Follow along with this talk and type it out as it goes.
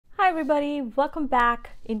everybody, welcome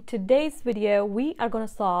back. In today's video, we are going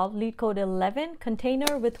to solve Leetcode 11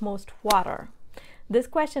 container with most water. This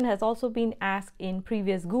question has also been asked in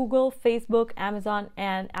previous Google, Facebook, Amazon,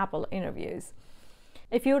 and Apple interviews.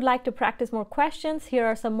 If you would like to practice more questions, here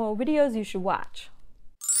are some more videos you should watch.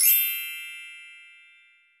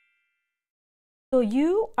 So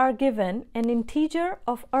you are given an integer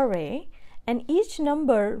of array, and each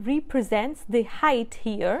number represents the height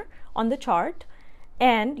here on the chart.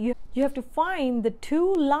 And you have to find the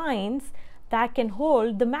two lines that can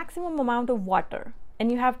hold the maximum amount of water.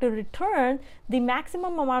 And you have to return the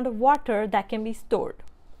maximum amount of water that can be stored.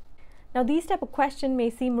 Now, these type of questions may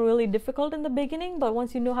seem really difficult in the beginning, but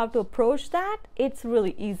once you know how to approach that, it's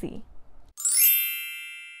really easy.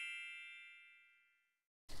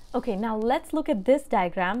 Okay, now let's look at this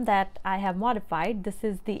diagram that I have modified. This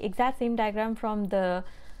is the exact same diagram from the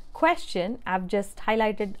question. I've just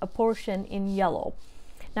highlighted a portion in yellow.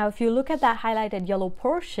 Now, if you look at that highlighted yellow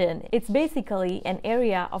portion, it's basically an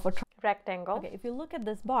area of a rectangle. Okay, if you look at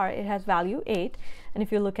this bar, it has value 8, and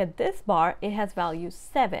if you look at this bar, it has value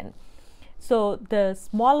 7. So the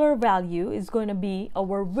smaller value is going to be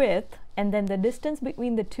our width, and then the distance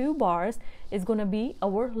between the two bars is going to be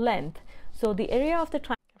our length. So the area of the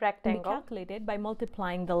rectangle can be calculated by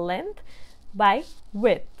multiplying the length by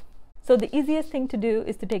width. So the easiest thing to do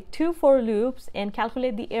is to take two for loops and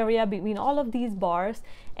calculate the area between all of these bars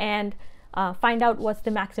and find out what's the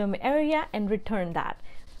maximum area and return that.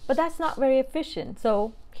 But that's not very efficient.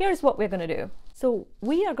 So here's what we're going to do. So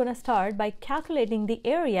we are going to start by calculating the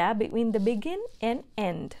area between the begin and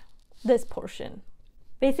end, this portion.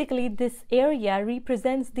 Basically, this area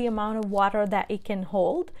represents the amount of water that it can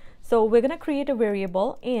hold. So we're going to create a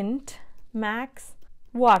variable int max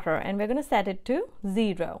water, and we're going to set it to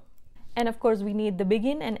 0. And of course, we need the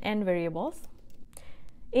begin and end variables.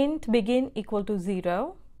 Int begin equal to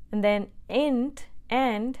 0, and then int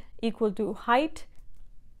end equal to height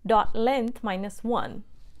dot length minus 1.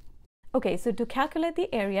 Okay, so to calculate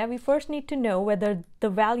the area, we first need to know whether the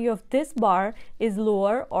value of this bar is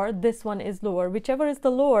lower or this one is lower. Whichever is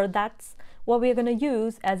the lower, that's what we're going to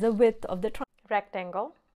use as a width of the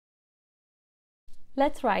rectangle.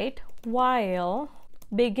 Let's write while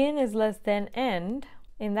begin is less than end.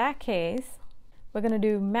 In that case, we're going to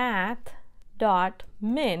do math dot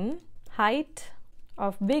min height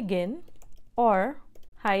of begin or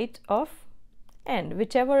height of end.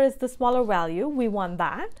 Whichever is the smaller value, we want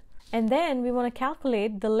that. And then we want to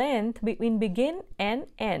calculate the length between begin and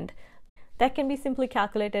end. That can be simply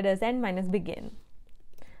calculated as end minus begin.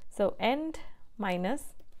 So end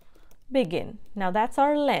minus begin. Now that's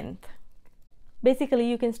our length. Basically,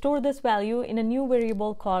 you can store this value in a new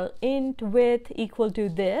variable called int width equal to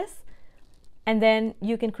this, and then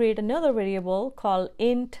you can create another variable called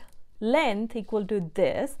int length equal to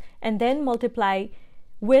this, and then multiply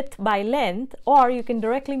width by length, or you can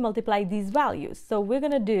directly multiply these values. So we're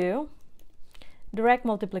going to do direct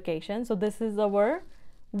multiplication. So this is our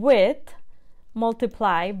width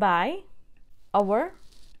multiplied by our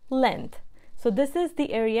length. So this is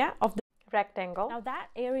the area of the rectangle. Now that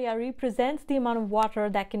area represents the amount of water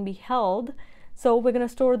that can be held, so we're going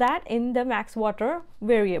to store that in the max water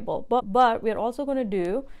variable. But we're also going to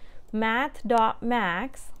do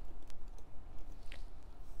math.max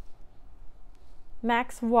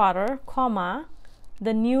max water, comma,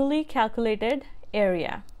 the newly calculated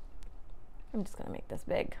area. I'm just going to make this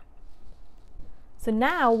big. So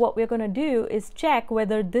now what we're going to do is check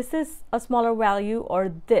whether this is a smaller value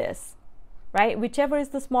or this. Right? Whichever is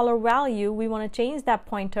the smaller value, we want to change that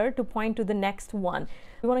pointer to point to the next one.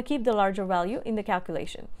 We want to keep the larger value in the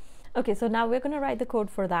calculation. Okay, so now we're going to write the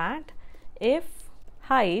code for that. If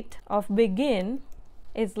height of begin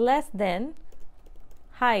is less than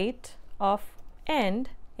height of end,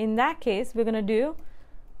 in that case, we're going to do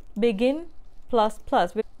begin plus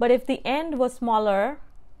plus. But if the end was smaller,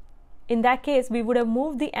 in that case, we would have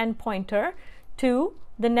moved the end pointer to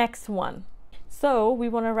the next one. So we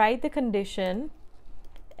want to write the condition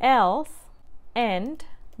else end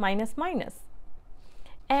minus minus.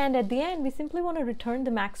 And at the end, we simply want to return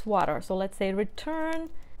the max water. So let's say return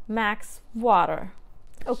max water.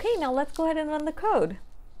 Okay, now let's go ahead and run the code.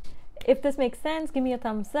 If this makes sense, give me a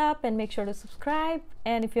thumbs up and make sure to subscribe.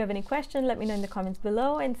 And if you have any questions, let me know in the comments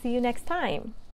below, and see you next time.